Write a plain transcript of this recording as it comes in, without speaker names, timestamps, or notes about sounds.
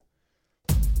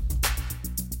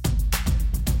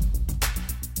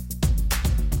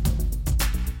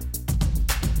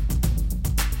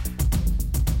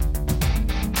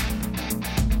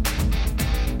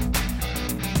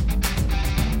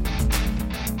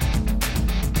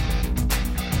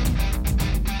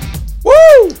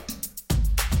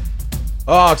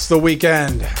Oh, it's the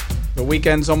weekend. The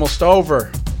weekend's almost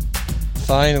over.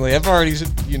 Finally, I've already,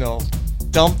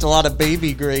 dumped a lot of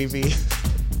baby gravy.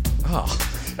 Oh,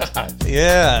 God.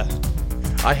 Yeah.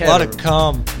 I had a lot of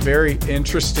cum. Very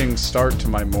interesting start to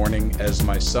my morning as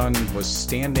my son was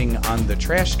standing on the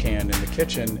trash can in the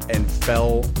kitchen and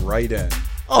fell right in.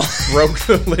 Oh. Broke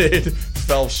the lid,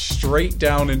 fell straight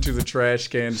down into the trash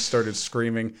can, started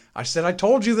screaming. I said, I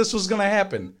told you this was going to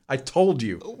happen. I told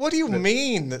you. What do you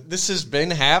mean? This has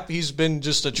been He's been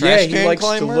just a trash can climber? Yeah, he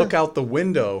likes to look out the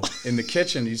window in the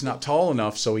kitchen. He's not tall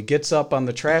enough, so he gets up on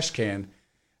the trash can,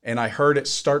 and I heard it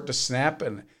start to snap,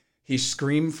 and he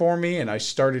screamed for me, and I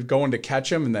started going to catch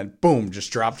him, and then, boom,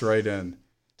 just dropped right in.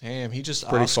 Damn, he just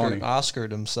funny.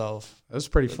 Oscared himself. That was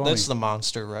pretty funny. That's the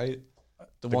monster, right?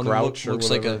 The one who Grouch looks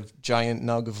like a giant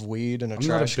nug of weed in a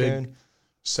trash can.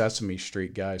 Sesame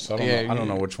Street guy, so I don't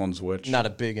know which one's which. Not a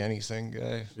big anything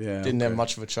guy. Yeah, Didn't have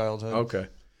much of a childhood. Okay.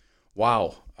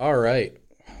 Wow. All right.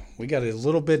 We got a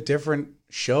little bit different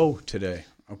show today,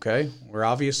 okay? We're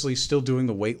obviously still doing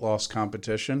the weight loss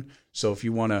competition, so if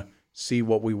you want to see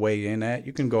what we weigh in at,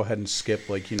 you can go ahead and skip,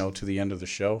 to the end of the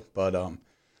show, but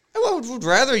I would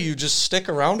rather you just stick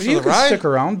around for the ride. You can stick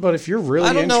around, but if you're really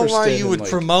interested, I don't know why you would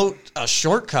promote a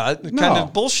shortcut. The kind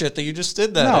of bullshit that you just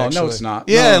did that. No, it's not.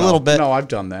 Yeah, a little bit. No, I've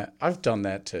done that. I've done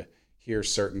that to hear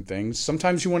certain things.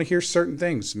 Sometimes you want to hear certain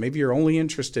things. Maybe you're only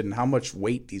interested in how much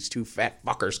weight these two fat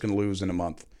fuckers can lose in a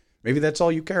month. Maybe that's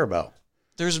all you care about.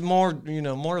 There's more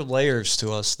layers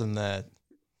to us than that.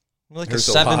 Like There's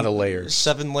a lot of layers.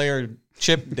 7-layer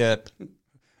chip dip.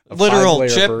 Literal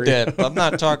chip burrito. dip. I'm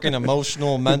not talking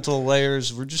emotional, mental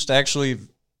layers. We're just actually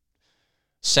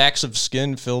sacks of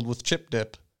skin filled with chip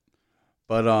dip.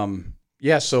 But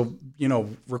so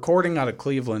recording out of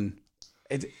Cleveland,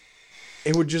 it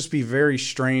would just be very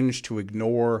strange to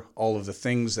ignore all of the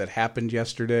things that happened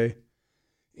yesterday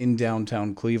in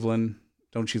downtown Cleveland.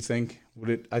 Don't you think?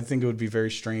 I think it would be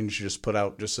very strange to just put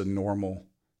out just a normal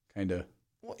kind of.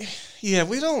 Yeah,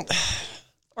 we don't.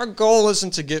 Our goal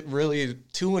isn't to get really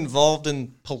too involved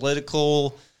in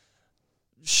political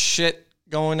shit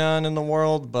going on in the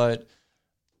world, but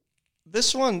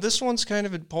this one's kind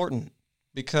of important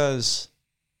because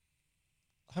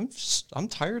I'm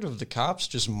tired of the cops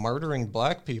just murdering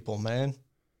black people, man.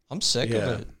 I'm sick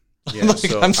of it. Yeah,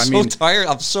 I'm so tired.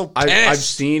 I'm so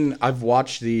pissed. I've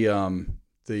watched the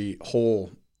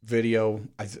whole video.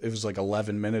 It was like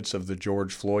 11 minutes of the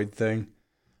George Floyd thing.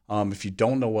 If you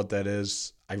don't know what that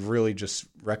is, I really just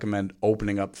recommend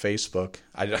opening up Facebook.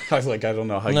 I don't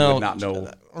know how you would not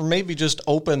know. Or maybe just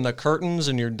open the curtains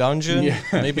in your dungeon. Yeah,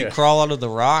 maybe crawl out of the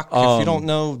rock. If you don't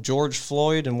know George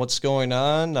Floyd and what's going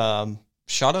on,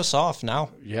 shut us off now.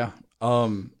 Yeah.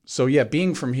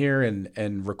 Being from here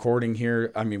and recording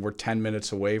here, I mean, we're 10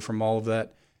 minutes away from all of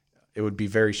that. It would be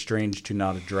very strange to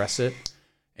not address it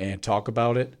and talk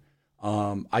about it.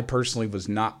 I personally was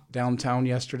not downtown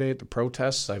yesterday at the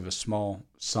protests. I have a small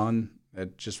son.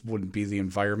 That just wouldn't be the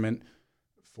environment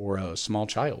for a small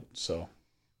child. So,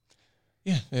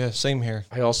 yeah, same here.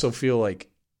 I also feel like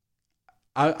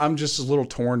I'm just a little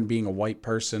torn being a white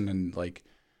person and like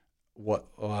what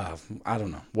I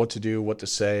don't know what to do, what to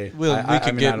say. We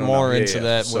could get more into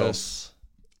that.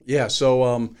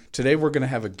 So today we're gonna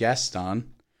have a guest on.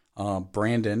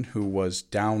 Brandon, who was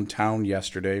downtown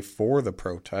yesterday for the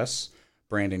protests,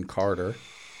 Brandon Carter.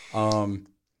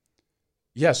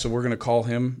 So we're going to call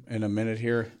him in a minute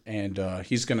here, and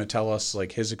he's going to tell us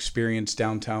like his experience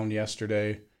downtown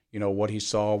yesterday, what he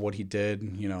saw, what he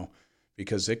did,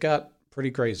 because it got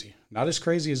pretty crazy. Not as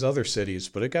crazy as other cities,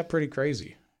 but it got pretty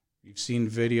crazy. You've seen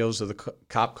videos of the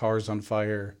cop cars on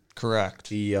fire. Correct.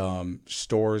 The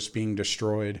stores being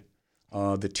destroyed.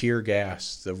 The tear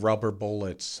gas, the rubber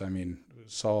bullets. I mean,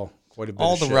 saw quite a bit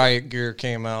all of the shit. riot gear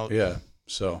came out. Yeah.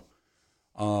 So,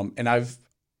 and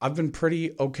I've been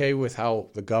pretty okay with how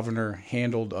the governor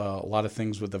handled a lot of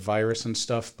things with the virus and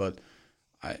stuff, but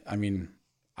I don't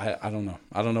know.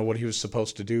 I don't know what he was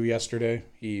supposed to do yesterday.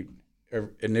 He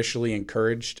initially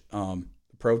encouraged the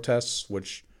protests,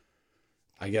 which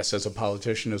I guess as a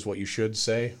politician is what you should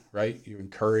say, right? You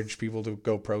encourage people to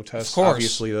go protest. Of course.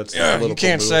 Obviously, that's the political you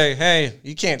can't move. say, hey,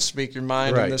 you can't speak your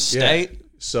mind in this state. Yeah.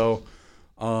 So,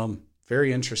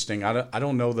 very interesting. I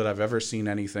don't know that I've ever seen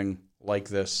anything like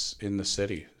this in the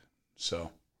city.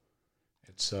 So,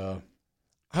 it's I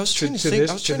was trying to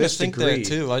think that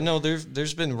too. I know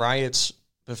there's been riots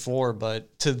before,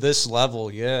 but to this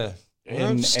level, yeah.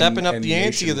 We're stepping up the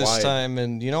ante this time,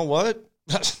 and you know what?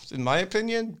 In my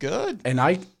opinion, good. And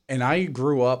I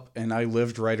grew up and I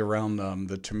lived right around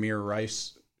the Tamir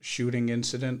Rice shooting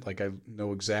incident. Like I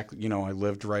know exactly, I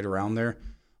lived right around there.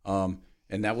 And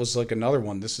And that was like another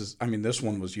one. This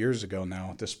one was years ago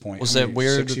now at this point. Was that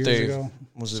weird that they, ago?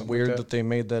 was it weird that they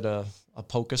made that a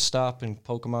Pokestop in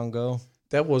Pokemon Go?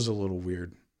 That was a little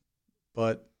weird.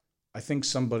 But I think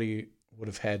somebody would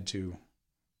have had to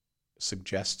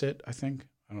suggest it, I think.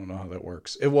 I don't know how that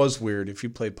works. It was weird. If you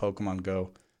play Pokemon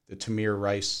Go, the Tamir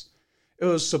Rice, it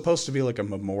was supposed to be like a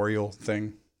memorial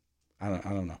thing. I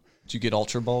don't know. Did you get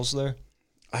Ultra Balls there?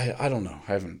 I don't know.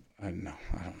 I don't know.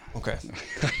 Okay.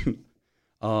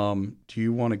 Do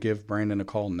you want to give Brandon a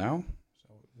call now? Is that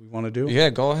what we want to do?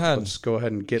 Yeah, go ahead. Let's go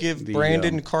ahead and give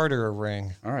Brandon Carter a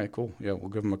ring. All right, cool. Yeah, we'll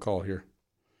give him a call here.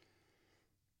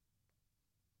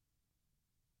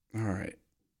 All right.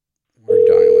 We're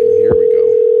dialing. Here we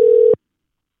go.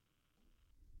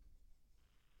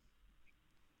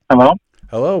 Hello?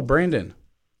 Hello, Brandon.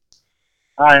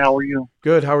 Hi, how are you?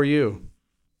 Good. How are you?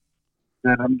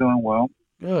 Good, I'm doing well.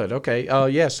 Good. Okay.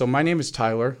 Yeah. So my name is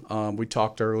Tyler. We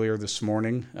talked earlier this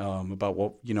morning about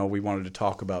what we wanted to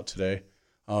talk about today.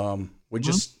 We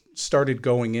just started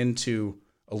going into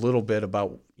a little bit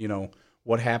about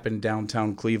what happened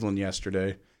downtown Cleveland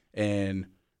yesterday, and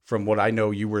from what I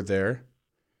know, you were there,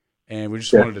 and we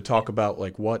just wanted to talk about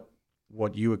like what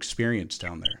you experienced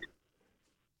down there.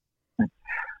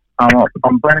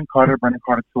 I'm Brandon Carter,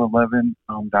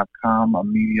 BrandonCarter211.com, a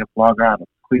media blogger out of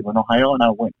Cleveland, Ohio, and I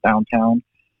went downtown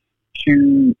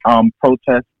to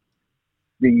protest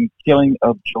the killing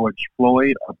of George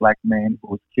Floyd, a black man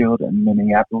who was killed in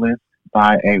Minneapolis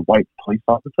by a white police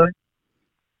officer.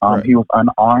 Right. He was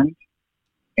unarmed,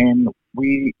 and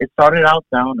it started out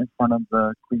down in front of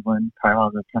the Cleveland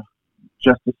Cuyahoga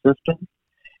justice system,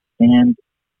 and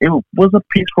it was a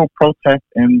peaceful protest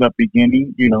in the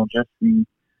beginning. Just the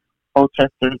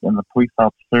protesters and the police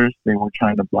officers, they were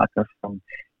trying to block us from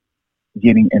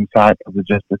getting inside of the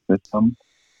justice system,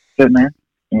 sitting there,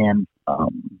 and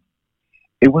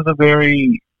it was a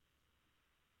very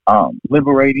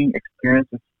liberating experience.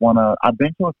 I've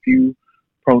been to a few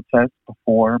protests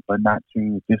before, but not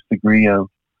to this degree of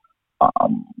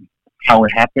how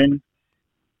it happened.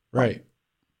 Right.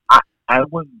 I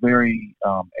was very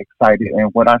excited,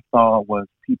 and what I saw was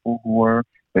people who were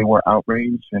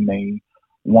outraged, and they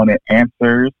wanted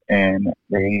answers, and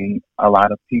a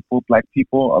lot of people, black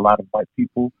people, a lot of white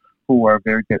people who are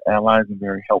very good allies and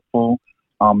very helpful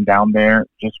down there,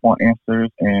 just want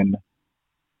answers and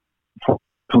for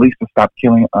police to stop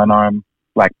killing unarmed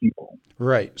black people.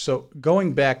 Right. So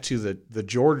going back to the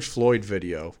George Floyd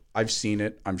video, I've seen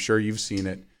it. I'm sure you've seen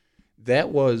it. That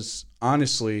was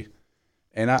honestly,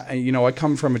 and I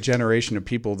come from a generation of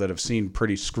people that have seen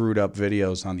pretty screwed up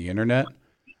videos on the internet,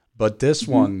 but this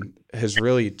one has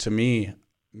really, to me,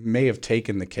 may have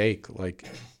taken the cake. Like,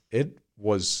 it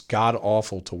was god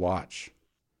awful to watch.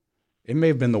 It may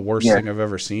have been the worst thing I've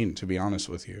ever seen, to be honest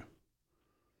with you.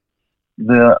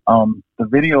 The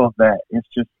video of that is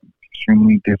just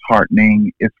extremely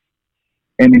disheartening. It's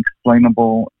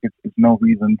inexplainable. It's no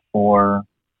reason for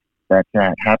that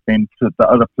to happen to the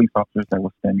other police officers that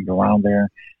were standing around there,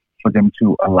 for them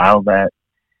to allow that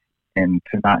and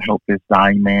to not help this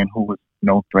dying man who was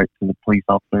no threat to the police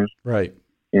officers. Right.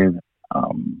 Is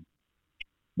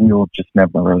we'll just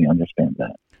never really understand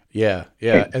that. Yeah.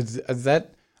 That.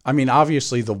 I mean,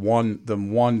 obviously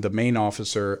the main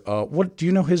officer. What do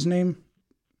you know his name?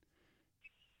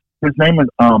 His name is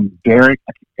Derek.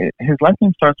 His last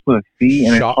name starts with a C,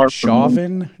 and it's hard for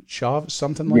me.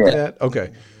 Something like that.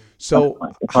 Okay. So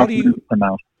how do you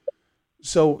pronounce?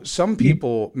 So some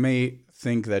people may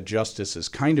think that justice is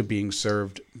kind of being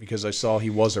served because I saw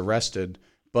he was arrested,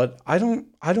 but I don't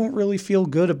really feel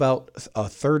good about a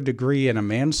third degree and a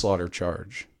manslaughter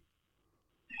charge.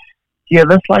 Yeah,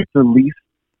 that's like the least,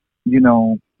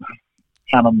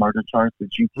 kind of murder charge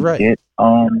that you can get.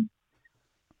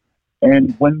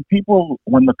 And when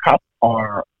the cops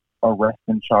are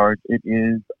arresting charge, it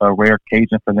is a rare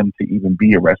occasion for them to even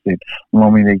be arrested.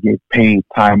 Normally they get paid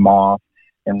time off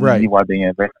and leave while they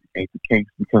investigate the case,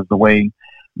 because the way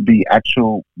the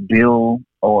actual bill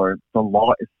or the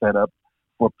law is set up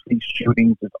for police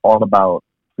shootings is all about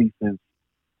police's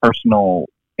personal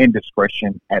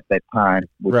indiscretion at that time,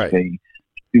 which they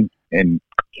shoot and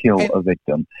kill a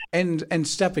victim. And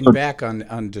stepping back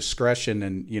on discretion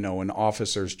and, an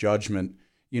officer's judgment,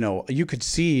 you could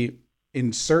see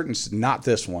in certain, not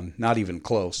this one, not even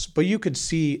close, but you could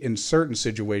see in certain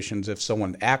situations if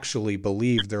someone actually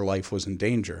believed their life was in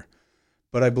danger.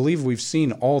 But I believe we've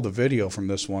seen all the video from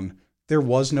this one. There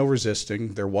was no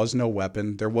resisting. There was no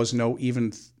weapon. There was no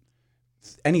even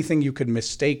anything you could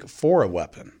mistake for a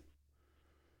weapon.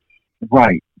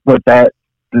 Right. But that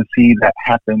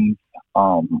happens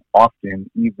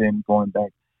often, even going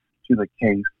back to the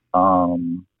case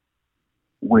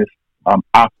with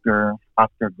Oscar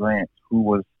Grant, who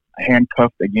was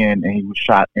handcuffed again and he was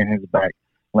shot in his back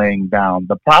laying down.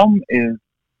 The problem is,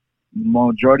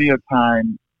 majority of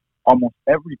time, almost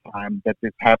every time that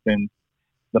this happens,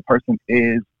 the person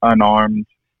is unarmed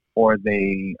or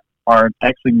they are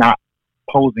actually not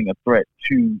posing a threat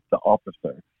to the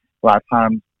officer. A lot of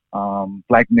times,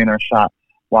 black men are shot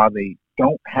while they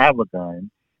don't have a gun,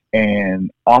 and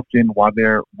often while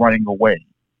they're running away.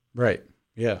 Right.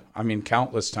 Yeah. I mean,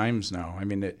 countless times now. I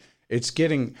mean, it's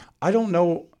getting, I don't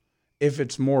know if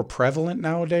it's more prevalent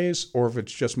nowadays or if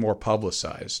it's just more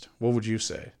publicized. What would you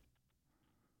say?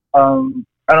 I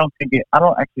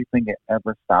don't actually think it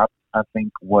ever stopped. I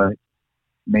think what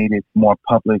made it more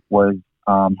public was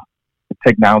the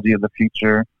technology of the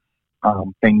future,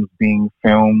 things being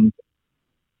filmed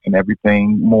and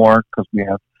everything more because we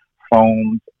have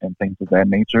phones and things of that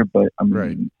nature. But I mean,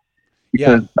 Right.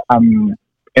 because Yeah.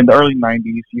 in the early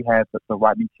 '90s, you had the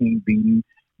Rodney King beating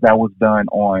that was done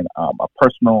on a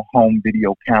personal home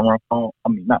video camera phone. I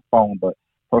mean, not phone, but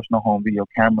personal home video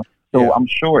camera. So Yeah. I'm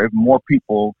sure if more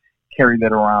people carried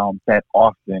that around that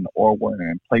often or were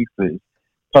in places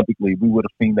publicly, we would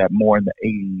have seen that more in the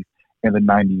 '80s and the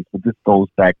 '90s. But this goes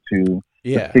back to the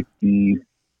Yeah. '60s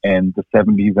and the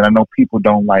 '70s. And I know people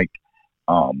don't like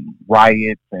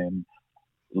riots and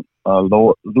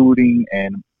looting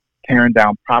and tearing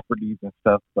down properties and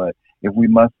stuff. But if we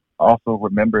must also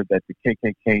remember that the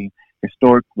KKK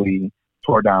historically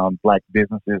tore down black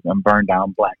businesses and burned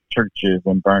down black churches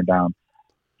and burned down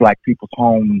black people's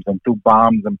homes and threw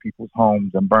bombs in people's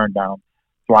homes and burned down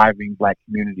thriving black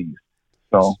communities.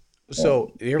 So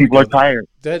So here we people are go. tired.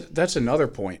 That's another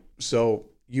point. So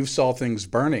you saw things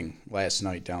burning last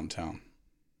night downtown.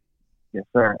 Yes,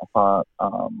 sir. I saw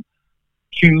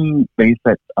they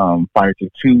set fire to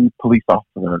two police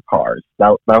officer cars.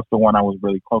 That was the one I was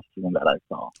really close to and that I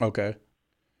saw. Okay.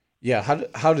 Yeah.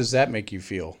 How does that make you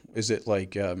feel? Is it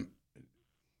like, do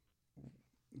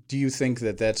you think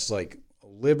that that's like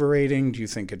liberating? Do you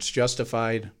think it's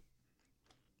justified?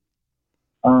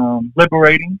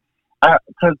 Liberating,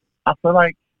 because I feel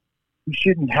like we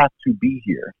shouldn't have to be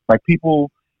here. Like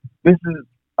people, this is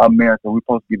America. We're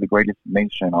supposed to be the greatest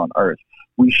nation on earth.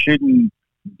 We shouldn't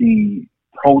be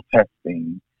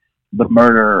protesting the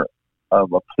murder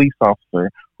of a police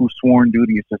officer whose sworn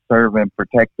duty is to serve and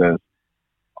protect us,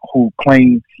 who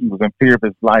claims he was in fear of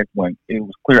his life when it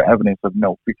was clear evidence of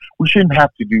no fear. We shouldn't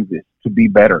have to do this to be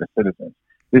better citizens.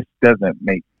 This doesn't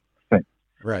make sense.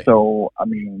 Right. So, I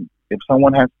mean, if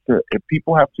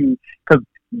people have to, because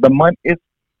the money is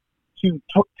to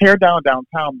tear down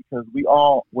downtown because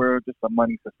we're just a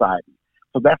money society.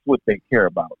 So that's what they care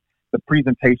about, the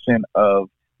presentation of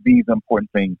these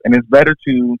important things. And it's better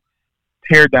to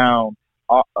tear down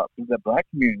the black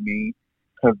community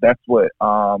because that's what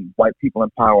white people in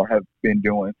power have been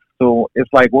doing. So it's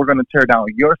like we're going to tear down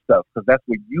your stuff because that's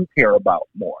what you care about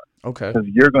more. Okay. Because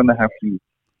you're going to have to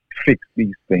fix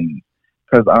these things.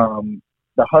 Because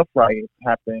the Huff riots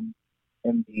happened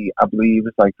in I believe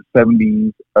it's like the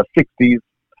 70s or 60s,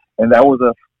 and that was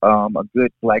a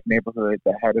good black neighborhood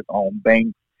that had its own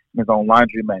banks, and its own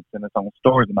laundromats, and its own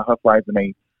stores. And the Huff riots, and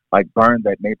they like burned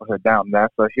that neighborhood down. And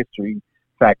that's a history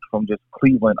fact from just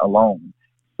Cleveland alone.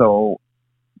 So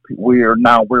we're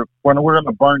going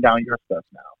to burn down your stuff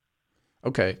now.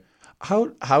 Okay.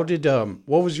 How did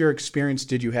what was your experience?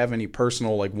 Did you have any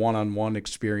personal like one-on-one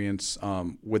experience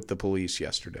with the police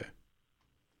yesterday?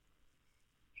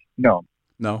 No.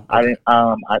 No. Okay. I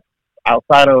didn't.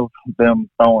 Outside of them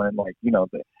throwing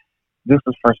this is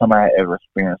the first time I had ever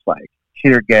experienced like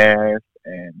tear gas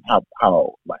and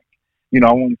how like I've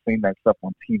only seen that stuff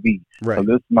on TV. Right. So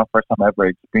this is my first time ever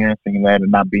experiencing that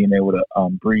and not being able to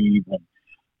breathe and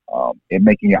it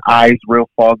making your eyes real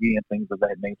foggy and things of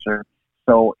that nature.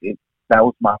 So that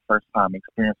was my first time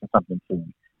experiencing something to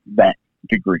that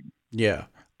degree. Yeah,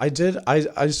 I did.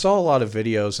 I saw a lot of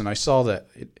videos and I saw that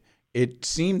it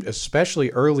seemed,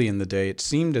 especially early in the day, it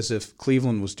seemed as if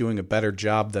Cleveland was doing a better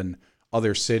job than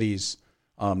other cities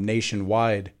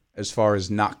nationwide as far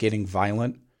as not getting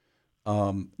violent.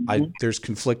 There's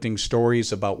conflicting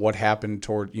stories about what happened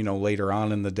toward, later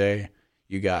on in the day.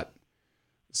 You got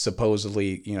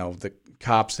supposedly, the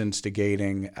cops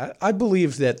instigating. I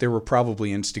believe that there were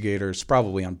probably instigators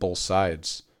probably on both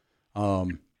sides. Well,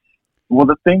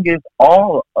 the thing is,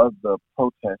 all of the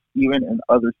protests, even in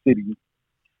other cities,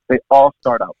 they all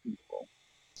start out peaceful.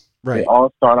 Right. They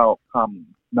all start out calm.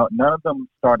 No, none of them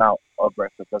start out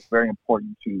aggressive. That's very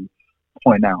important to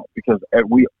point out because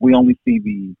we only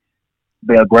see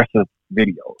the aggressive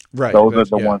videos. Right. Those are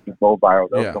the ones that go viral.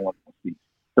 Those are the ones we see.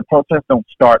 The protests don't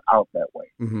start out that way.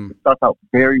 Mm-hmm. It starts out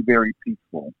very, very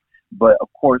peaceful. But of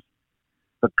course,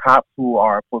 the cops who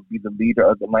are supposed to be the leader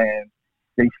of the land,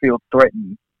 they feel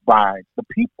threatened by the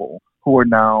people who are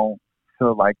now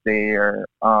feel like they're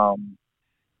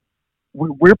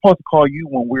we're supposed to call you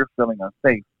when we're feeling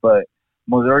unsafe, but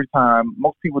majority of the time,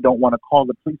 most people don't want to call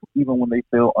the police even when they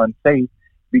feel unsafe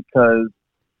because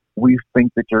we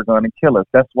think that you're going to kill us.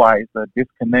 That's why it's a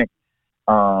disconnect.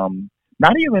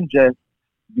 Not even just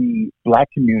the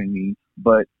black community,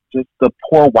 but just the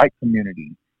poor white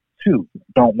community too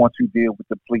don't want to deal with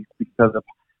the police because of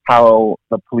how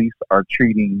the police are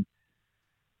treating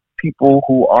people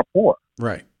who are poor.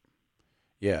 Right.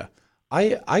 Yeah.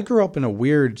 I grew up in a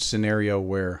weird scenario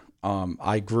where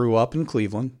I grew up in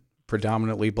Cleveland,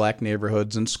 predominantly black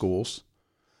neighborhoods and schools,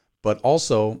 but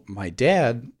also my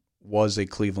dad was a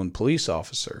Cleveland police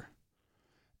officer.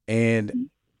 And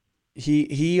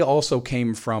he also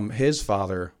came from, his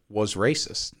father was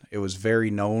racist. It was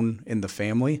very known in the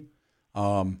family.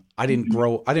 I didn't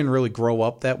really grow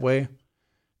up that way.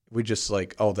 We just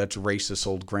like, oh, that's racist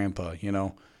old grandpa, you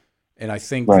know? And I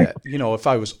think that, you know, if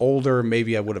I was older,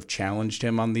 maybe I would have challenged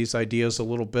him on these ideas a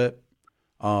little bit.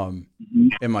 And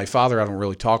my father, I don't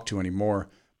really talk to anymore,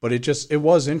 but it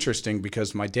was interesting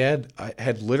because my dad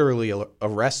had literally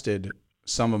arrested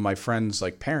some of my friends'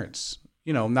 like parents,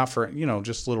 you know, not for, you know,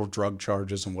 just little drug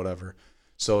charges and whatever.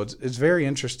 So it's very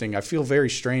interesting. I feel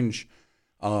very strange.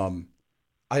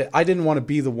 I didn't want to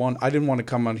be the one. I didn't want to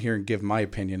come on here and give my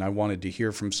opinion. I wanted to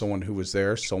hear from someone who was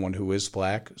there, someone who is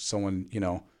black, someone, you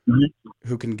know,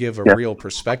 who can give a real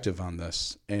perspective on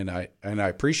this. And I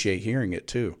appreciate hearing it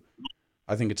too.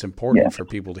 I think it's important for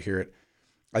people to hear it.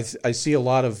 I see a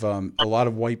lot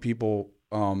of white people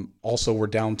also were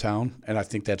downtown, and I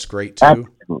think that's great too.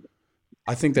 Absolutely.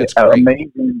 I think that's great.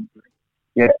 Amazing.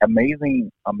 Yeah,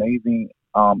 amazing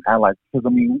allies. Because I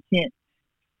mean, we can't.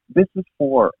 This is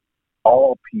for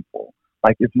all people.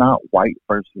 Like, it's not white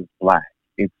versus black.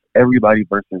 It's everybody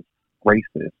versus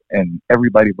racist and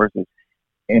everybody versus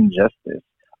injustice.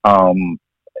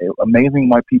 Amazing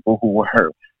white people who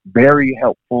were very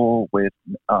helpful with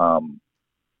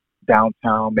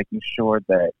downtown, making sure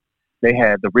that they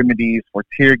had the remedies for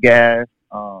tear gas.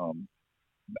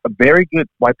 Very good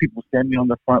white people standing on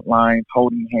the front lines,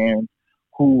 holding hands,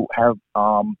 who have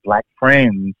black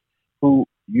friends, who,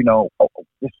 you know,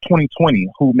 it's 2020,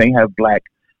 who may have black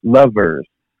lovers,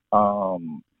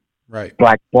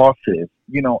 black bosses,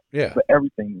 you know, for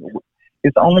everything.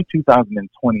 It's only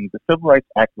 2020. The Civil Rights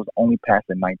Act was only passed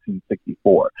in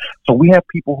 1964. So we have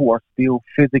people who are still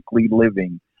physically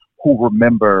living who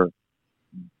remember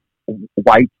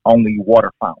whites-only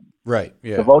water fountains. Right,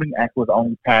 yeah. The Voting Act was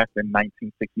only passed in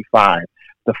 1965.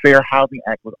 The Fair Housing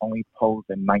Act was only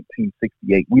posed in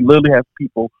 1968. We literally have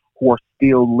people who are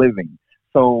still living.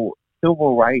 So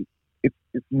civil rights, it's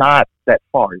not that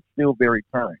far. It's still very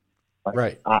current. Like,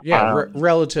 right.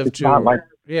 Relative to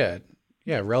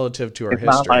relative to our history.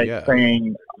 It's not like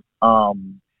saying,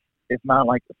 it's not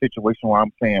like a situation where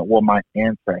I'm saying, well, my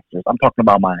ancestors. I'm talking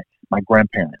about my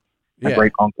grandparents, my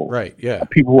great uncles, right? Yeah,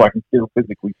 people who I can still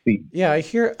physically see. Yeah, I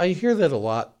hear that a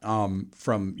lot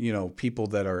from, you know, people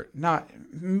that are not,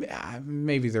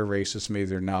 maybe they're racist, maybe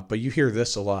they're not, but you hear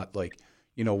this a lot, like,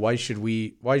 you know, why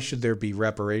should there be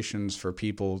reparations for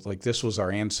people like this was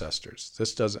our ancestors?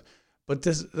 This doesn't, but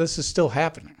this is still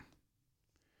happening.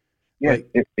 Yeah,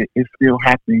 like, it's still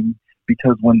happening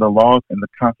because when the laws and the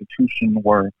Constitution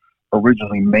were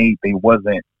originally made, they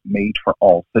wasn't made for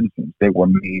all citizens. They were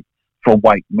made for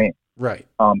white men. Right.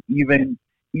 Even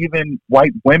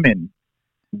white women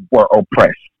were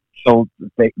oppressed, so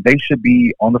they should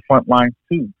be on the front lines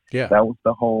too. Yeah. That was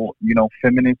the whole, you know,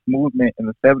 feminist movement in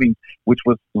the 70s, which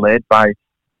was led by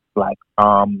black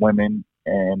women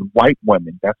and white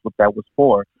women. That's what that was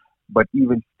for. But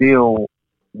even still,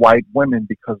 white women,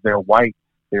 because they're white,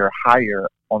 they're higher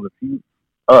on the feet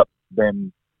up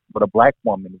than what a black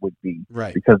woman would be,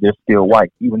 right? Because they're still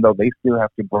white, even though they still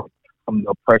have to break from the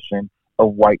oppression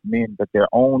of white men that their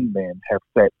own men have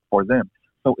set for them.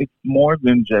 So it's more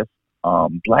than just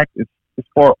black. It's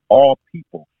for all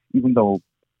people, even though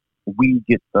we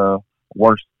get the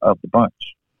worst of the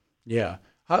bunch. Yeah.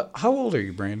 How old are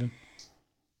you, Brandon?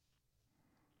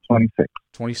 26.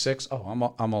 26?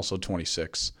 Oh, I'm also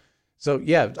 26. So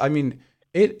yeah, I mean,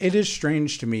 it is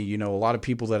strange to me. You know, a lot of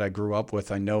people that I grew up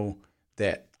with, I know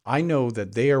that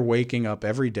they are waking up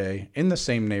every day in the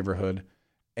same neighborhood,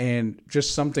 and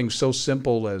just something so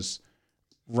simple as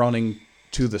running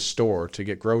to the store to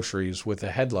get groceries with a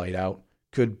headlight out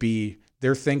could be,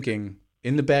 they're thinking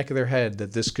in the back of their head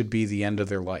that this could be the end of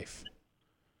their life.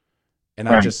 And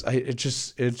right.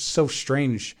 It's so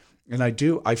strange. And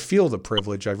I feel the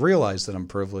privilege. I realize that I'm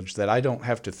privileged, that I don't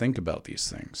have to think about these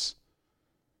things.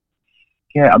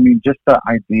 Yeah, I mean, just the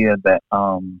idea that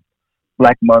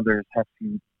black mothers have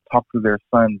to talk to their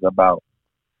sons about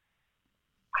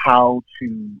how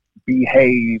to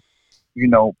behave, you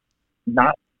know,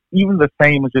 not even the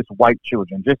same as just white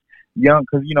children, just young,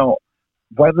 because,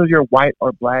 whether you're white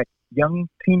or black, young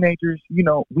teenagers,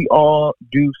 we all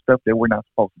do stuff that we're not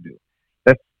supposed to do.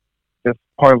 That's just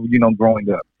part of, growing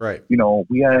up. Right.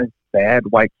 We have bad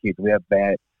white kids, we have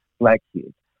bad black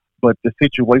kids, but the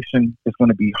situation is going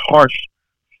to be harsh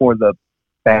for the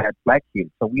bad black kids.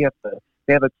 So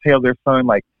they have to tell their son,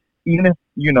 like, even if,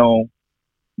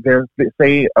 there's,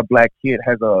 say a black kid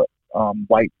has a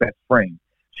white best friend,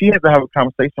 she has to have a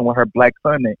conversation with her black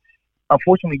son that,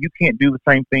 unfortunately, you can't do the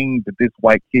same thing that this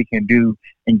white kid can do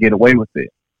and get away with it.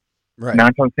 Right.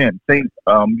 9 times 10. Say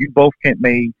you both can't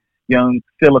make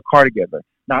steal a car together.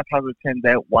 9 times out of 10,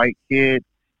 that white kid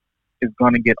is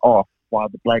going to get off while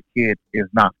the black kid is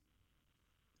not.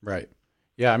 Right.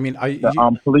 Yeah. I mean,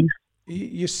 Police.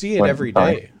 You see it every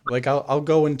day. Like I'll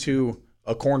go into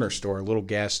a corner store, a little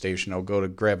gas station. I'll go to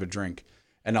grab a drink,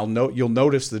 and you'll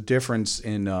notice the difference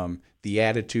in the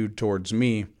attitude towards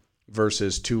me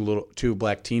versus two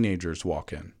black teenagers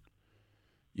walk in.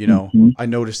 I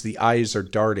notice the eyes are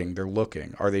darting. They're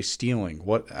looking. Are they stealing?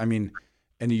 What? I mean,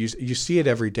 and you see it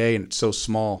every day, and it's so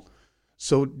small.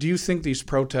 So do you think these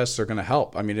protests are going to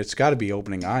help? I mean, it's got to be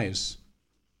opening eyes.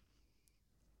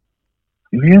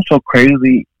 It's so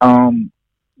crazy.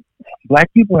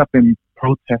 Black people have been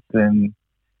protesting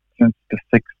since the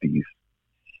 60s.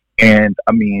 And,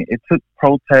 I mean, it took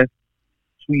protests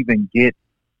to even get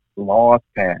laws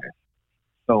passed.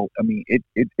 So, I mean,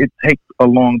 it takes a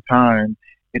long time.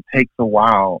 It takes a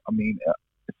while. I mean,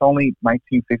 it's only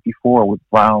 1954 with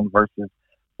Brown versus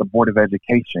the Board of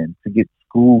Education to get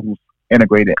schools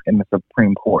integrated in the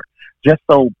Supreme Court, just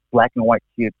so black and white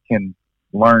kids can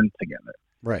learn together.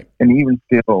 Right. And even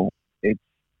still,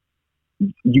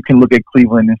 you can look at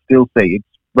Cleveland and still say it's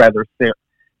rather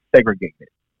segregated.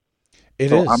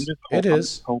 I'm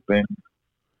just hoping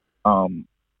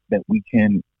that we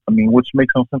can. I mean, which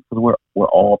makes no sense because we're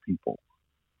all people.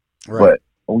 Right.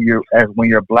 But when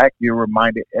you're black, you're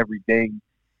reminded every day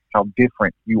how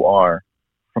different you are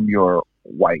from your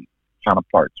white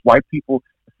counterparts. White people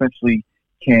essentially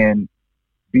can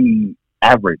be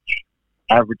average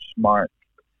smart,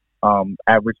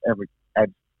 average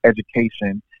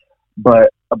education,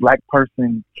 but a black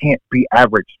person can't be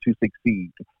average to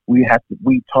succeed. We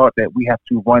taught that we have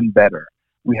to run better.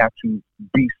 We have to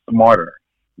be smarter.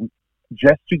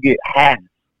 Just to get half,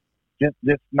 just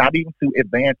not even to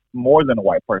advance more than a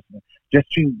white person,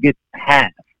 just to get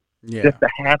half, just the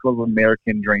half of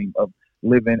American dream of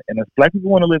living. And as black people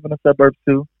want to live in the suburbs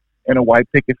too, in a white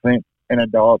picket fence and a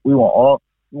dog, we want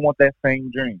that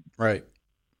same dream. Right.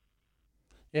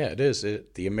 Yeah, it is.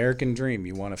 The American dream.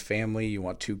 You want a family, you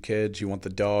want 2 kids, you want the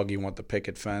dog, you want the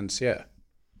picket fence. Yeah.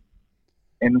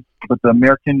 But the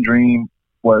American dream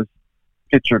was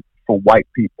pictured for white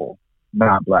people,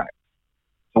 not black.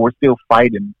 So we're still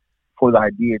fighting for the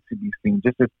idea to be seen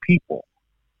just as people.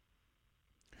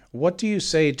 What do you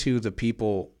say to the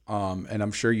people, and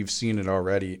I'm sure you've seen it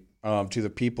already, to the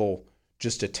people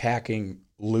just attacking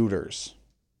looters?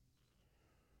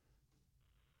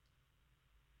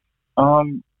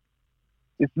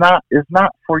 It's not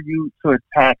for you to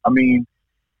attack. I mean,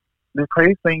 the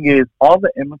crazy thing is all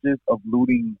the images of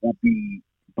looting will be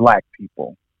black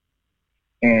people.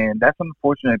 And that's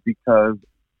unfortunate because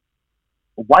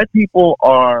white people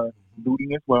are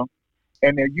looting as well.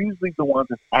 And they're usually the ones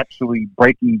that's actually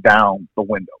breaking down the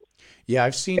windows. Yeah,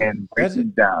 I've seen and breaking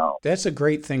down. That's a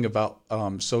great thing about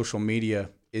social media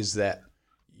is that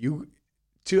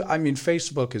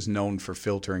Facebook is known for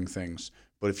filtering things.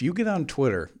 But if you get on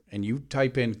Twitter and you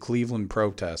type in Cleveland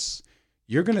protests,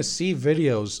 you're going to see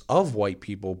videos of white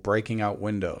people breaking out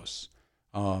windows,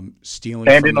 stealing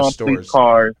from the stores.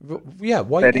 Cars, yeah,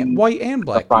 white and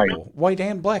black people. White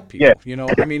and black people. Yeah.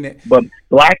 I mean, but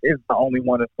black is the only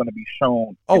one that's going to be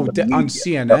shown. On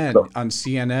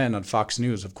CNN, on Fox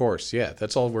News, of course. Yeah,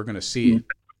 that's all we're going to see.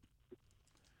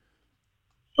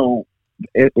 So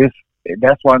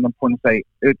that's why it's important to say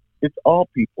it's all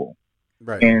people.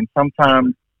 Right. And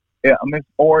sometimes, it's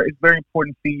very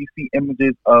important to see. You see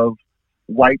images of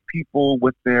white people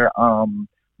with their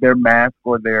mask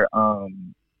or their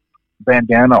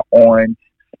bandana on,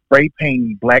 spray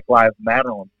painting Black Lives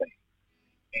Matter on things,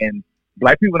 and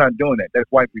black people are not doing that. That's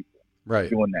white people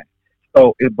doing that.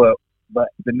 So, but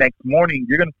the next morning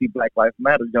you're going to see Black Lives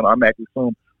Matter. You're going to automatically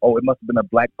assume, oh, it must have been a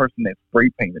black person that spray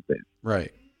painted this.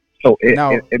 Right. So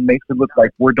it makes it look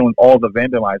like we're doing all the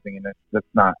vandalizing, and that's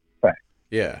not fact.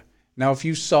 Yeah. Now, if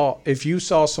you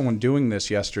saw someone doing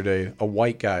this yesterday, a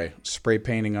white guy spray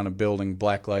painting on a building,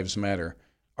 Black Lives Matter,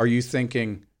 are you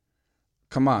thinking,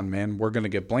 come on, man, we're going to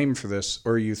get blamed for this?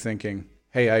 Or are you thinking,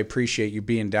 hey, I appreciate you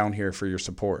being down here for your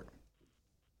support?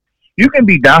 You can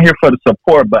be down here for the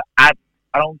support, but I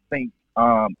don't think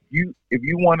if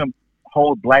you want to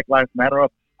hold Black Lives Matter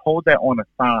up, hold that on a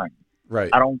sign. Right.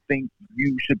 I don't think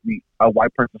a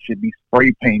white person should be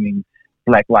spray painting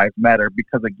Black Lives Matter,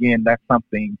 because again, that's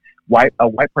something a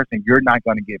white person, you're not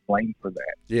going to get blamed for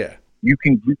that. Yeah. You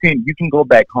can go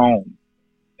back home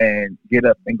and get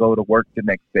up and go to work the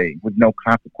next day with no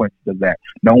consequences of that.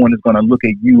 No one is going to look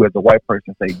at you as a white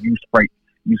person and say you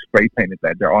spray painted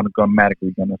that. They're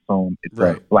automatically going to assume it's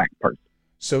a black person.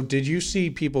 So did you see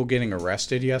people getting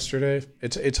arrested yesterday?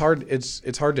 It's hard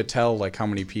to tell like how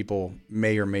many people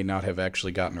may or may not have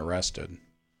actually gotten arrested.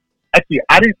 Actually,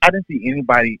 I didn't see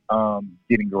anybody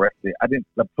getting arrested.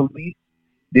 The police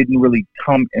didn't really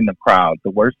come in the crowd. The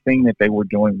worst thing that they were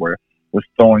doing was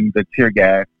throwing the tear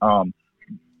gas.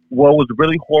 What was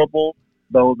really horrible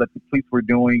though that the police were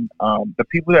doing, the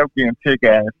people that were getting tear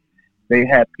gas, they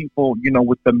had people,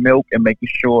 with the milk and making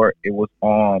sure it was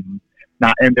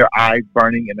not in their eyes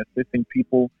burning and assisting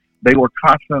people. They were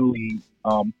constantly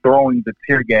throwing the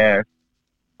tear gas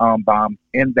bombs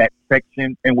in that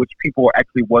section in which people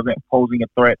actually wasn't posing a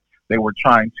threat. They were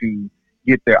trying to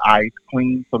get their eyes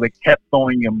clean, so they kept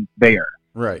throwing them there.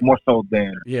 Right. More so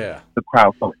than the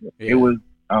crowd. So it was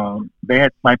they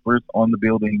had snipers on the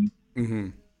building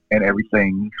and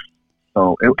everything.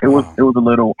 So it was a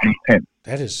little intense.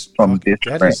 That is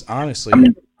honestly,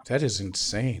 that is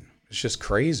insane. It's just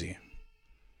crazy.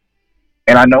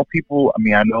 And I know people,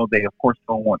 I know they of course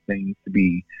don't want things to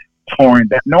be torn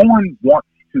down. No one wants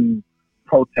to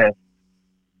protest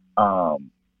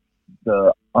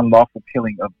the unlawful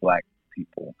killing of black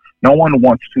people. No one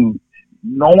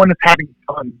is having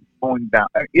fun going down.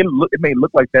 It may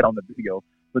look like that on the video,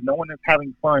 but no one is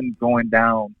having fun going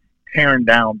down, tearing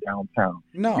down downtown.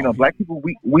 No. Black people,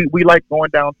 we like going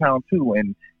downtown too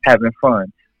and having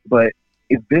fun. But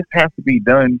if this has to be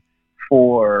done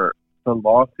for the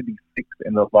laws to be fixed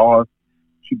and the laws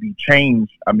to be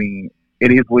changed,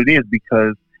 it is what it is,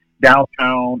 because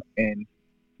downtown and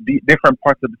the different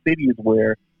parts of the city is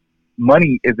where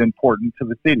money is important to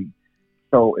the city.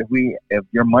 So if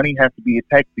your money has to be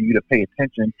attacked for you to pay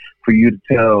attention, for you to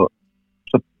tell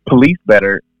the police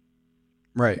better,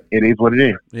 right? It is what it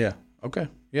is. Yeah. Okay.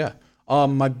 Yeah.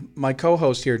 My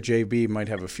co-host here, JB, might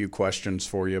have a few questions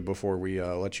for you before we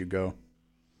let you go.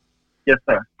 Yes,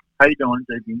 sir. How you doing,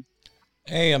 JB?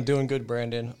 Hey, I'm doing good,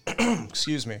 Brandon.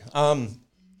 Excuse me.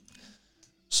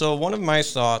 So one of my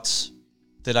thoughts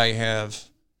that I have,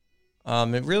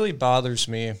 it really bothers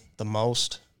me the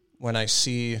most when I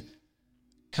see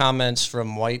comments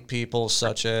from white people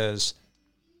such as,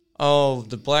 oh,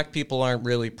 the black people aren't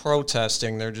really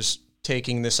protesting, they're just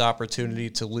taking this opportunity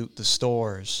to loot the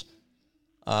stores.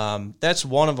 That's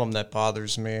one of them that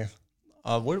bothers me.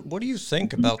 What do you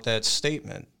think about that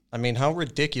statement? How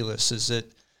ridiculous is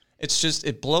it?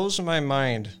 It blows my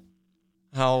mind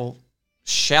how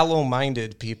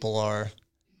shallow-minded people are.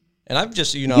 And I'm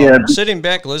just, sitting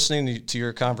back listening to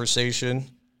your conversation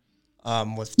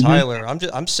with Tyler.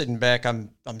 I'm sitting back.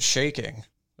 I'm shaking.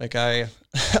 Like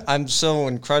I'm so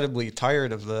incredibly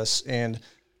tired of this. And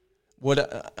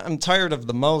what I'm tired of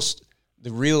the most,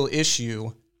 the real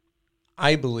issue,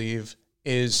 I believe,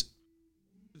 is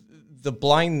the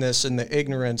blindness and the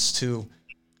ignorance to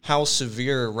how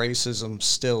severe racism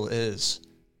still is.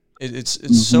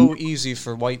 It's so easy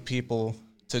for white people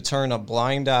to turn a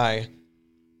blind eye.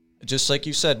 Just like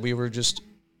you said, we were just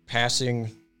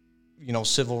passing,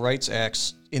 civil rights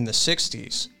acts in the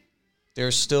 60s.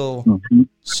 There's still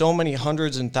so many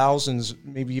hundreds and thousands,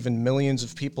 maybe even millions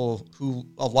of people who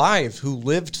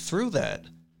lived through that.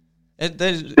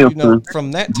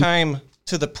 From that time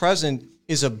to the present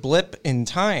is a blip in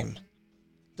time.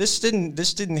 This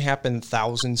didn't happen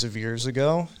thousands of years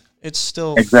ago. It's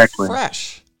still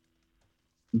fresh.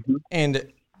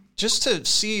 And just to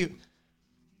see,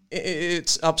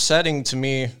 it's upsetting to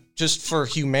me just for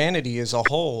humanity as a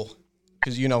whole.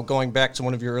 Because, going back to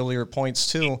one of your earlier points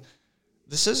too,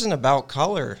 this isn't about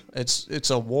color. It's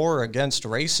a war against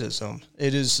racism.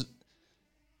 It is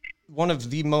one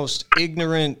of the most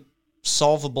ignorant,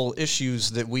 solvable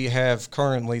issues that we have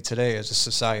currently today as a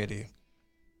society.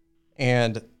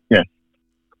 And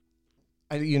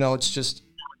it's just,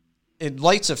 it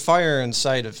lights a fire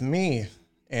inside of me.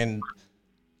 And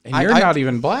you're not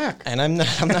even black. And I'm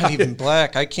not even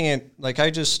black. I can't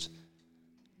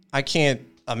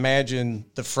imagine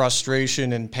the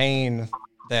frustration and pain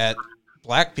that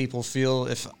black people feel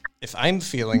if if I'm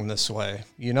feeling this way.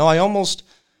 I almost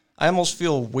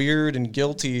feel weird and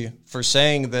guilty for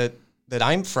saying that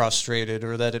I'm frustrated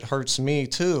or that it hurts me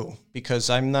too, because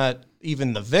I'm not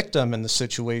even the victim in the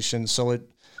situation. So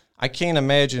I can't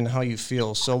imagine how you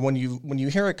feel. So when you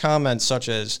hear a comment such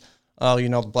as,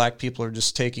 oh, black people are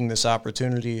just taking this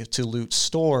opportunity to loot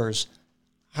stores,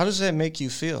 how does that make you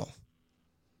feel?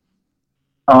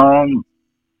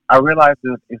 I realize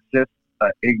that it's just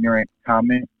an ignorant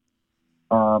comment.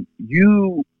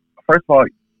 You, first of all,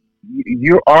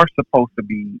 you are supposed to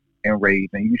be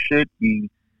enraged, and you should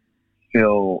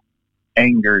feel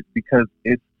angered, because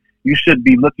you should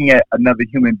be looking at another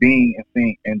human being and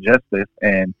seeing injustice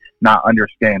and not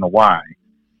understand why.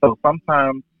 So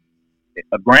sometimes,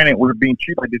 granted, we're being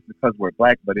treated like this because we're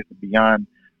black, but it's beyond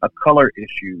a color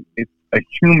issue. It's a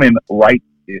human rights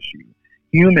issue.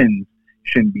 Humans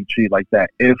shouldn't be treated like that.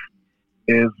 If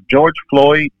George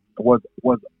Floyd was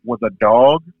a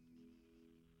dog,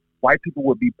 white people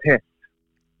would be pissed.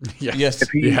 Yeah. Yes.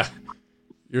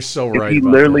 You're so if right. He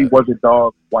about literally that. was a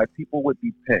dog, white people would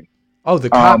be pissed. Oh, the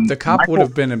cop Michael, would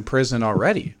have been in prison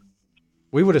already.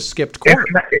 We would have skipped court.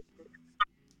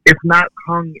 It's not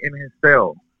hung in his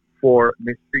cell for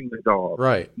mistreating the dog.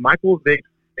 Right. Michael Vick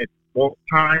spent more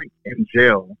time in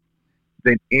jail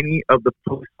than any of the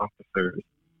police officers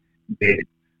did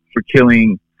for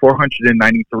killing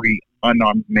 493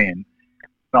 unarmed men. And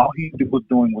all he was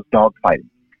doing was dogfighting.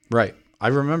 Right. I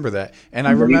remember that. And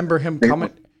I remember him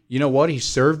coming. You know what? He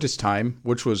served his time,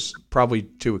 which was probably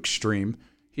too extreme.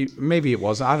 Maybe it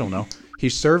wasn't. I don't know. He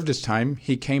served his time.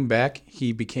 He came back.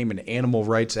 He became an animal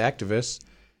rights activist,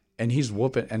 and he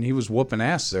was whooping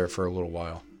ass there for a little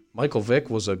while. Michael Vick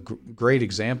was a great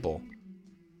example.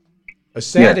 A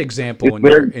sad example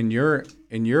in your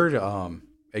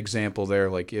example there,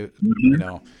 like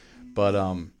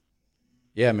but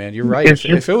yeah, man, you're right.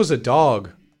 If it was a dog,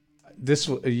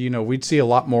 we'd see a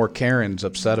lot more Karens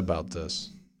upset about this.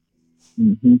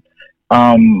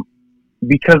 Mm-hmm.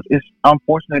 Because it's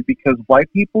unfortunate, because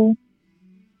white people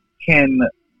can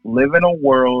live in a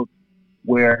world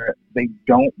where they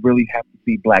don't really have to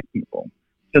see black people.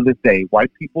 To this day,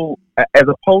 white people, as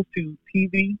opposed to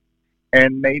TV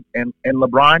and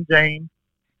LeBron James,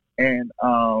 and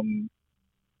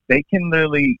they can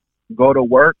literally go to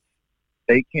work.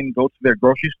 They can go to their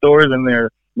grocery stores in their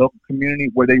local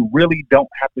community where they really don't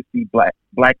have to see black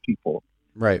people.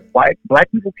 Right. Black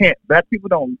people can't live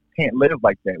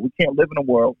like that. We can't live in a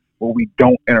world where we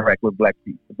don't interact with white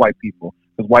people,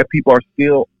 because white people are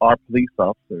still our police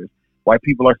officers. White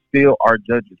people are still our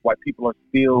judges. White people are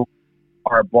still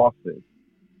our bosses.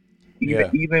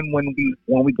 Even when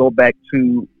we go back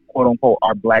to quote unquote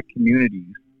our black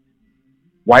communities,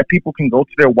 white people can go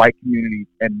to their white communities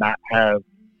and not have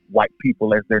white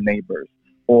people as their neighbors.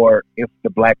 Or if the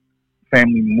black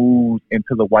family moves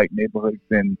into the white neighborhoods,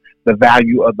 then the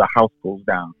value of the house goes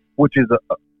down, which is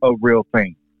a real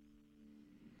thing.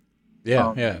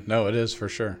 Yeah, no, it is for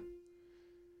sure.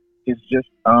 It's just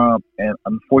an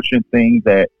unfortunate thing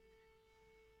that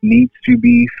needs to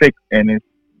be fixed, and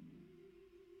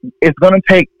it's going to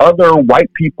take other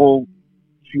white people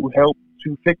to help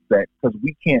to fix that, because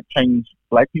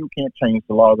black people can't change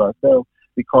the laws ourselves,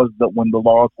 because when the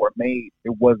laws were made,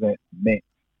 it wasn't meant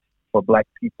for black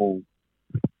people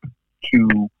we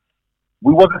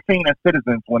wasn't seen as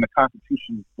citizens when the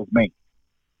Constitution was made.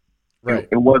 Right.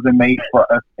 It wasn't made for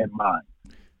us in mind.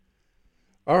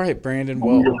 All right, Brandon.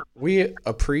 Well, we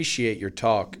appreciate your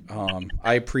talk.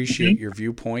 I appreciate your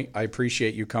viewpoint. I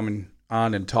appreciate you coming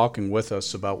on and talking with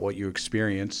us about what you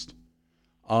experienced.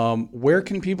 Where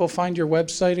can people find your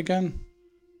website again?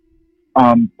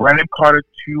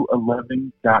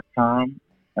 BrandonCarter211.com,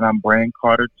 and I'm Brandon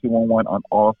Carter 211 on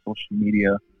all social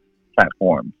media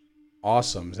platforms.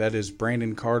 Awesome. That is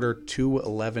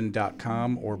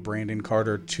BrandonCarter211.com or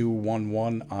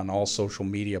BrandonCarter211 on all social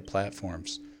media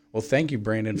platforms. Well, thank you,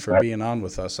 Brandon, for being on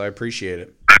with us. I appreciate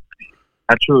it.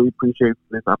 I truly appreciate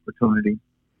this opportunity.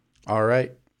 All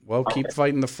right. Well, keep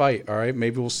fighting the fight, all right?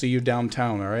 Maybe we'll see you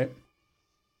downtown, all right?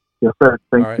 Yes, sir.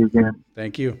 Thank you again.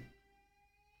 Thank you.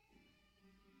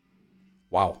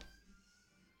 Wow.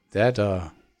 That,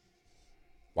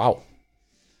 wow.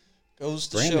 Goes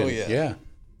to Brandon, show you. Yeah.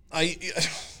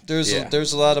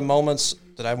 There's a lot of moments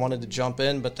that I wanted to jump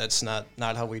in, but that's not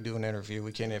how we do an interview.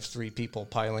 We can't have three people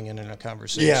piling in a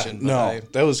conversation. Yeah,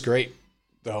 that was great,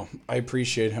 though. I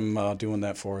appreciate him doing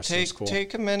that for us. That's cool.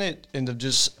 Take a minute and to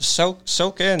just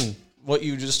soak in what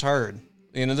you just heard.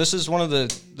 This is one of the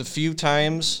few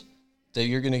times that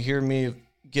you're going to hear me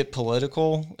get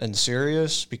political and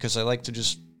serious, because I like to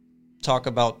just talk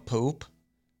about poop.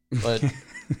 But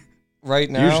right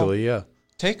now, usually, yeah.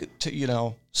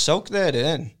 soak that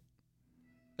in.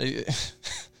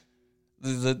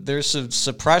 There's a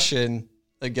suppression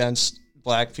against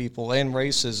black people and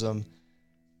racism.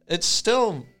 It's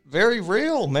still very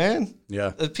real, man.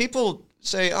 Yeah. People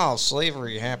say, "Oh,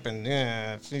 slavery happened,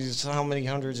 how many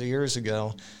hundreds of years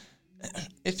ago?"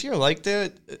 If you're like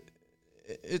that,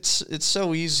 it's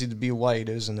so easy to be white,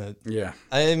 isn't it? Yeah.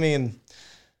 I mean,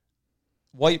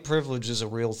 white privilege is a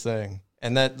real thing,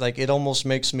 and that it almost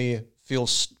makes me feel.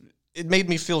 It made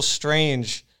me feel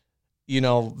strange,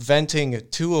 venting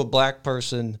to a black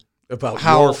person about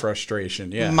your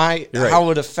frustration. Yeah, how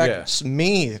it affects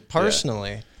me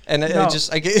personally. Yeah. And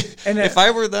if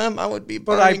I were them, I would be.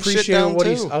 But I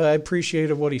appreciated I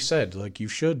appreciated what he said. Like you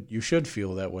should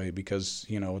feel that way because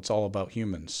it's all about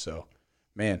humans. So,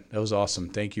 man, that was awesome.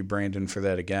 Thank you, Brandon, for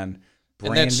that again.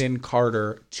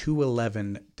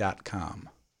 BrandonCarter211.com.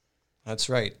 That's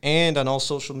right, and on all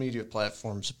social media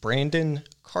platforms, Brandon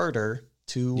Carter.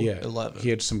 211. He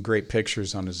had some great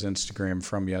pictures on his Instagram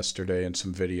from yesterday and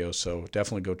some videos, so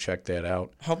definitely go check that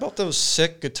out. How about those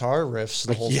sick guitar riffs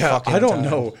the whole fucking I don't time?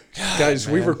 know. God, guys,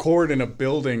 man. We record in a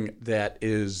building that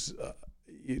is,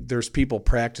 there's people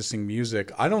practicing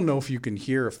music. I don't know if you can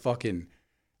hear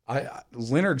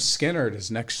Leonard Skinner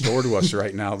is next door to us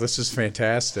right now. This is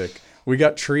fantastic. We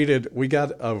got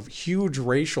a huge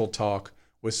racial talk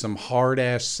with some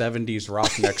hard-ass 70s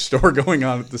rock next door going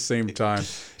on at the same time.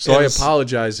 So I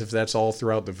apologize if that's all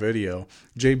throughout the video.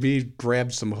 JB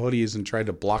grabbed some hoodies and tried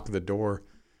to block the door.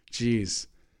 Jeez.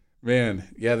 Man,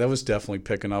 yeah, that was definitely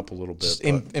picking up a little bit.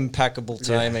 Impeccable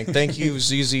timing. Yeah. Thank you,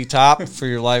 ZZ Top, for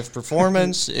your live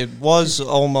performance. It was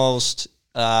almost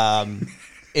an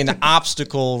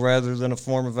obstacle rather than a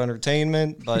form of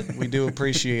entertainment, but we do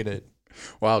appreciate it.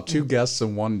 Wow, 2 guests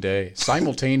in one day,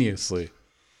 simultaneously.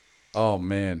 Oh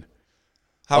man,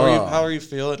 how are you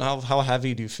feeling? How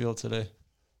heavy do you feel today?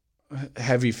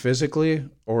 Heavy physically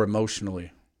or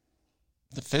emotionally?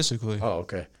 Physically. Oh,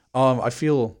 okay. I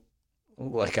feel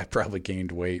like I probably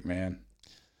gained weight, man.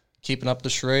 Keeping up the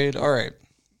charade. All right.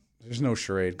 There's no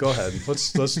charade. Go ahead.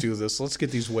 Let's do this. Let's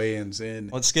get these weigh-ins in.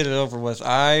 Let's get it over with.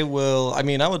 I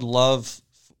would love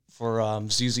for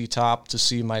ZZ Top to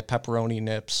see my pepperoni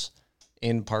nips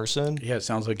in person. Yeah, it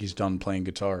sounds like he's done playing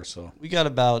guitar. So we got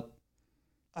about.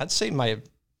 I'd say my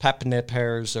pep nip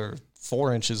hairs are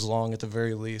 4 inches long at the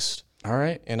very least. All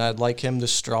right. And I'd like him to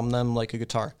strum them like a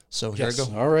guitar. So here I go.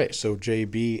 All right. So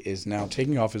JB is now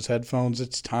taking off his headphones.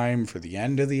 It's time for the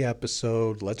end of the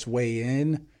episode. Let's weigh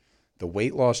in. The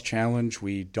weight loss challenge.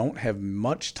 We don't have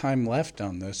much time left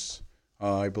on this.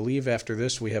 I believe after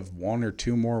this we have 1 or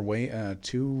 2 more I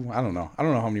don't know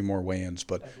how many more weigh-ins,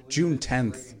 but June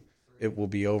 10th it will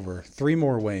be over. 3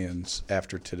 more weigh-ins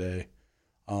after today.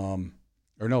 3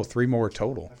 more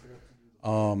total.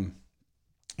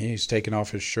 He's taken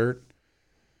off his shirt.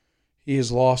 He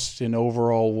has lost an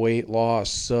overall weight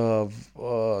loss of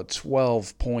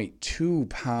 12.2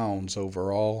 pounds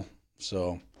overall.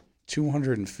 So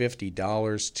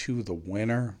 $250 to the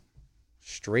winner.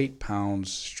 Straight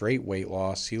pounds, straight weight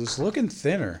loss. He was looking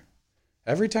thinner.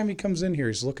 Every time he comes in here,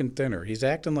 he's looking thinner. He's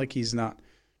acting like he's not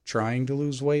trying to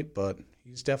lose weight, but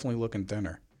he's definitely looking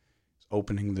thinner. He's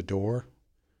opening the door.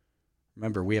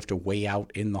 Remember, we have to weigh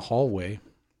out in the hallway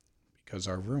because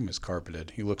our room is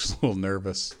carpeted. He looks a little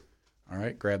nervous. All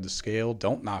right, grab the scale.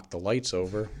 Don't knock the lights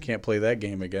over. Can't play that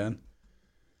game again.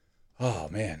 Oh,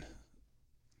 man.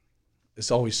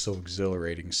 It's always so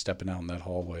exhilarating stepping out in that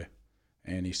hallway.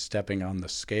 And he's stepping on the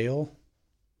scale.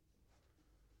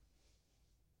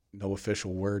 No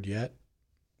official word yet.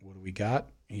 What do we got?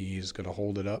 He's going to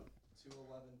hold it up.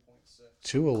 211.6.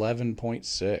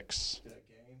 211.6. Did I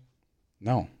gain?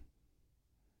 No.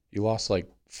 You lost like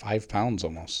 5 pounds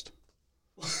almost.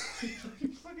 Are you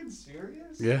fucking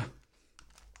serious? Yeah.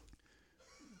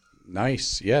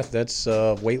 Nice. Yeah, that's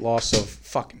weight loss of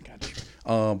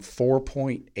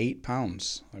 4.8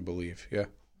 pounds, I believe. Yeah.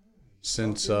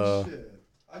 Since shit.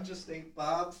 I just ate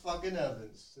Bob fucking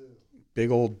Evans too. Big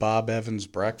old Bob Evans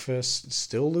breakfast.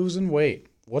 Still losing weight.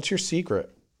 What's your secret?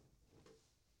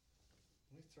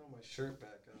 Let me throw my shirt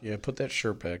back on. Yeah, put that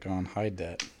shirt back on. Hide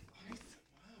that.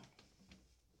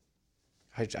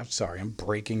 I'm sorry. I'm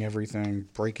breaking everything.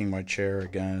 Breaking my chair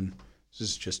again. This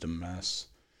is just a mess.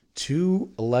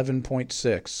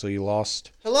 211.6. So you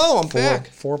lost. Hello, I'm back.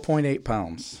 4.8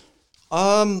 pounds.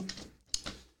 I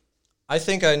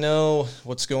think I know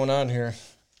what's going on here.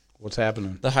 What's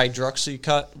happening? The hydroxy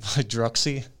cut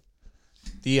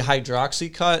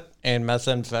and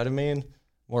methamphetamine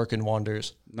working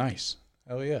wonders. Nice.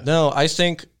 Hell yeah. No, I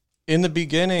think in the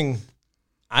beginning,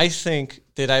 I think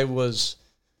that I was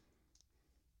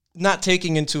not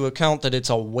taking into account that it's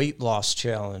a weight loss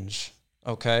challenge,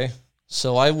 okay?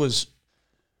 So I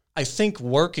think,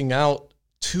 working out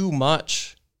too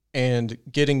much and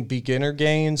getting beginner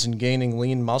gains and gaining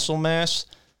lean muscle mass.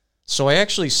 So I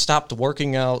actually stopped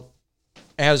working out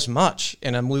as much,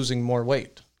 and I'm losing more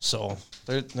weight. So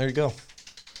there you go.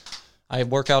 I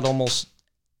work out almost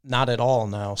not at all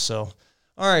now. So,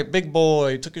 all right, big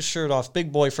boy took his shirt off.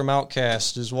 Big boy from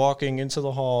Outcast is walking into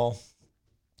the hall.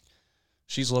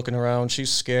 She's looking around. She's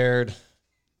scared.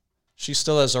 She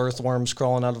still has earthworms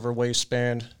crawling out of her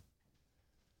waistband.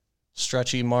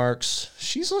 Stretchy marks.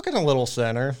 She's looking a little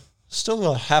thinner.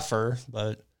 Still a heifer,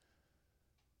 but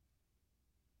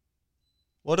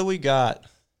what do we got?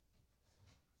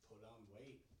 Put on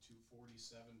weight,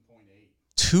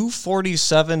 247.8.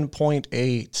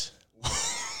 247.8.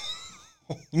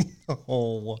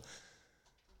 No.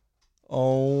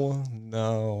 Oh,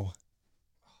 no.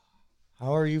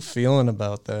 How are you feeling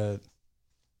about that?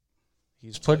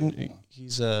 He's putting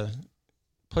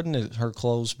her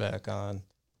clothes back on.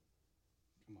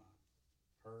 Come on.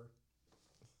 Her.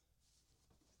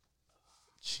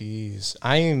 Jeez.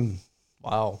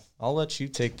 Wow. I'll let you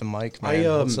take the mic,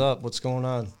 man. What's up? What's going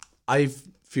on? I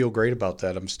feel great about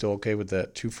that. I'm still okay with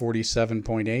that.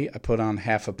 247.8. I put on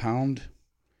half a pound.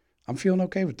 I'm feeling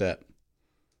okay with that.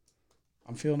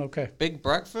 I'm feeling okay. Big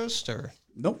breakfast or?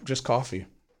 Nope, just coffee.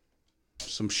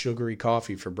 Some sugary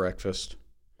coffee for breakfast.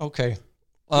 Okay.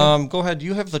 Yeah. Go ahead.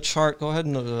 You have the chart. Go ahead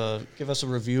and give us a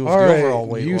review of All the right. overall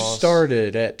weight You loss.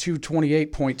 started at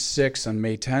 228.6 on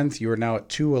May 10th. You are now at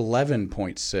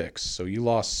 211.6. So you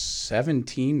lost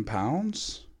 17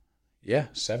 pounds? Yeah,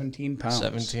 17 pounds.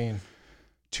 17.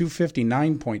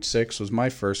 259.6 was my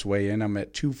first weigh-in. I'm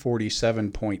at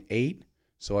 247.8.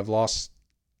 So I've lost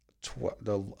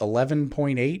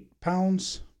 11.8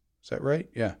 pounds. Is that right?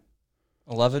 Yeah.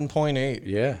 11.8.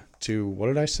 Yeah. To, what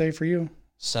did I say for you?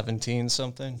 17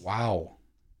 something. Wow.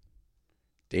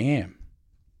 Damn.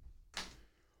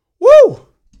 Woo!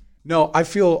 No, I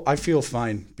feel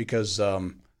fine because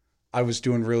I was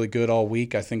doing really good all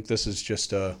week. I think this is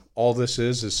just all this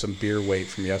is some beer weight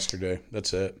from yesterday.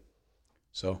 That's it.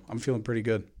 So I'm feeling pretty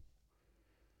good.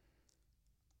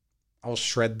 I'll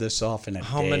shred this off in a day.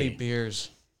 How many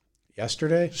beers?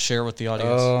 Yesterday? Share with the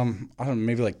audience. I don't know,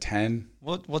 maybe like 10.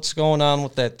 What's going on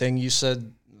with that thing you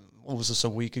said? What was this, a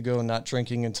week ago? Not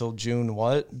drinking until June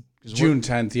what? June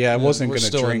 10th. Yeah, I wasn't going to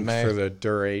drink May. for the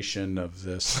duration of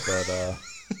this, but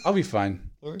I'll be fine.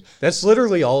 That's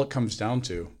literally all it comes down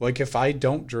to. Like, if I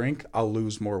don't drink, I'll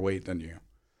lose more weight than you.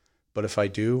 But if I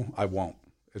do, I won't.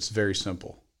 It's very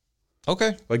simple.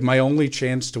 Okay. Like, my only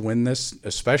chance to win this,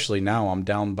 especially now I'm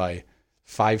down by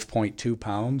 5.2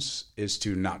 pounds, is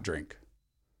to not drink.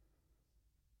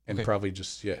 And probably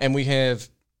just, yeah. And we have,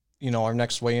 our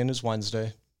next weigh-in is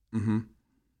Wednesday. Mm-hmm.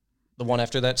 The one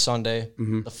after that Sunday.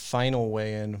 Mm-hmm. The final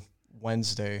weigh-in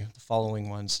Wednesday, the following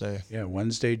Wednesday. Yeah,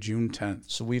 Wednesday, June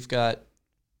 10th. So we've got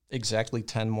exactly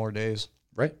 10 more days.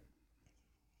 Right.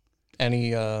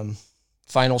 Any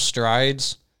final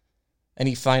strides?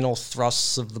 Any final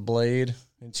thrusts of the blade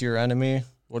into your enemy?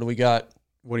 What do we got?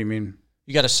 What do you mean?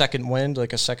 You got a second wind,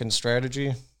 like a second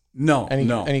strategy? No,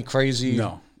 Any crazy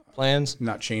plans?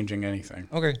 Not changing anything.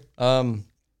 Okay.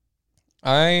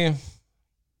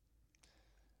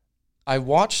 I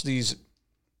watch these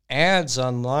ads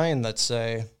online that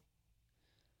say,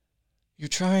 you're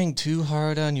trying too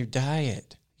hard on your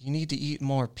diet. You need to eat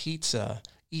more pizza.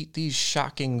 Eat these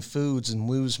shocking foods and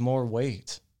lose more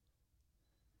weight.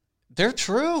 They're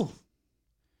true.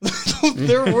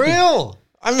 They're real.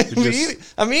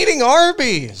 I'm eating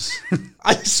Arby's.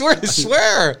 I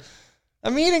swear.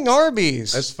 I'm eating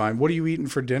Arby's. That's fine. What are you eating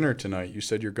for dinner tonight? You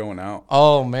said you're going out.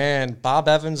 Oh, man. Bob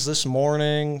Evans this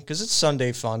morning, because it's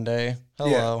Sunday fun day. Hello.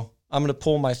 Yeah. I'm going to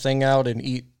pull my thing out and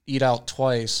eat out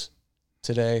twice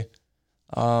today.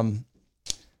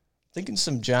 Thinking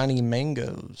some Johnny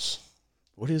Mangoes.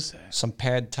 What is that? Some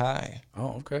pad thai.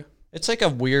 Oh, okay. It's like a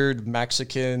weird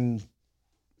Mexican,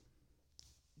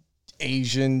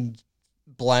 Asian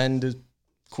blend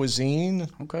cuisine.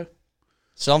 Okay.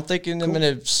 So I'm thinking I'm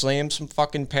going to slam some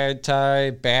fucking pad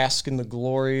thai, bask in the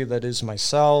glory that is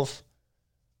myself.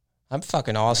 I'm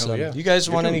fucking awesome. Yeah. You guys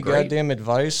want any goddamn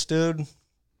advice, dude?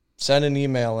 Send an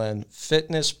email in.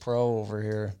 Fitness Pro over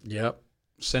here. Yep.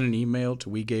 Send an email to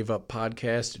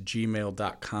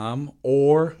wegaveuppodcast@gmail.com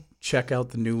or check out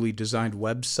the newly designed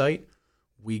website,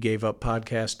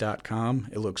 wegaveuppodcast.com.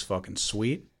 It looks fucking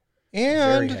sweet.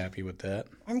 And very happy with that.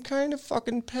 I'm kind of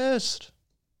fucking pissed.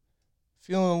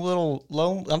 Feeling a little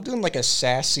low. I'm doing like a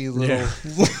sassy little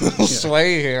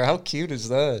sway here. How cute is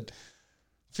that?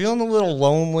 Feeling a little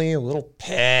lonely, a little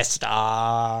pissed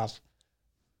off.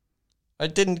 I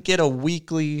didn't get a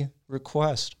weekly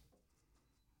request.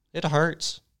 It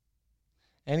hurts.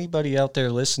 Anybody out there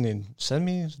listening, send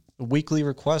me a weekly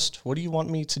request. What do you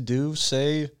want me to do,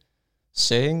 say,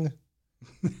 sing?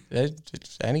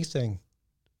 Anything.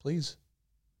 Please.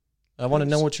 I want to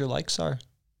know what your likes are.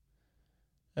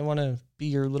 I want to be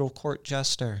your little court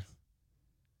jester.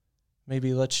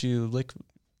 Maybe let you lick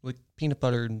peanut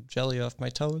butter and jelly off my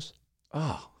toes.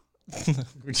 Oh.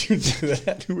 Would you do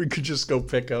that? We could just go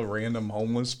pick a random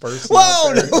homeless person.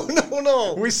 Whoa,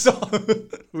 no. We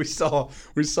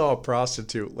saw a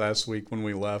prostitute last week when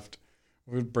we left.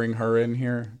 We'd bring her in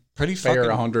here. Pretty pay her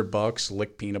fucking $100,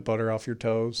 lick peanut butter off your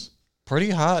toes.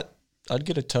 Pretty hot. I'd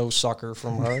get a toe sucker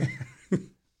from her.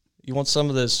 You want some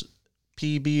of this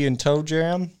PB and toe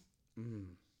jam?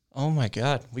 Oh my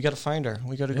God. We got to find her.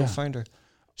 We got to go find her.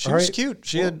 She was cute.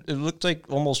 She had, it looked like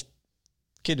almost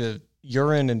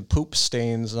urine and poop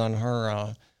stains on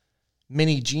her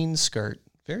mini jean skirt.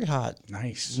 Very hot.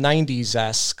 Nice.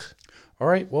 90s-esque. All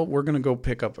right. Well, we're going to go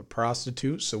pick up a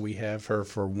prostitute, so we have her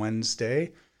for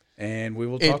Wednesday, and we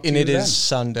will talk to you then. And it is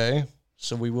Sunday,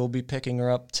 so we will be picking her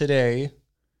up today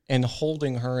and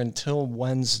holding her until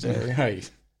Wednesday. Right.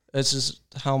 This is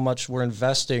how much we're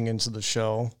investing into the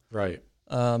show. Right.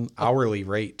 Hourly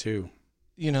rate, too.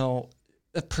 You know,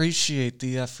 appreciate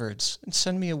the efforts and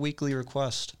send me a weekly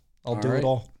request. I'll do it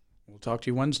all. We'll talk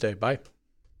to you Wednesday. Bye.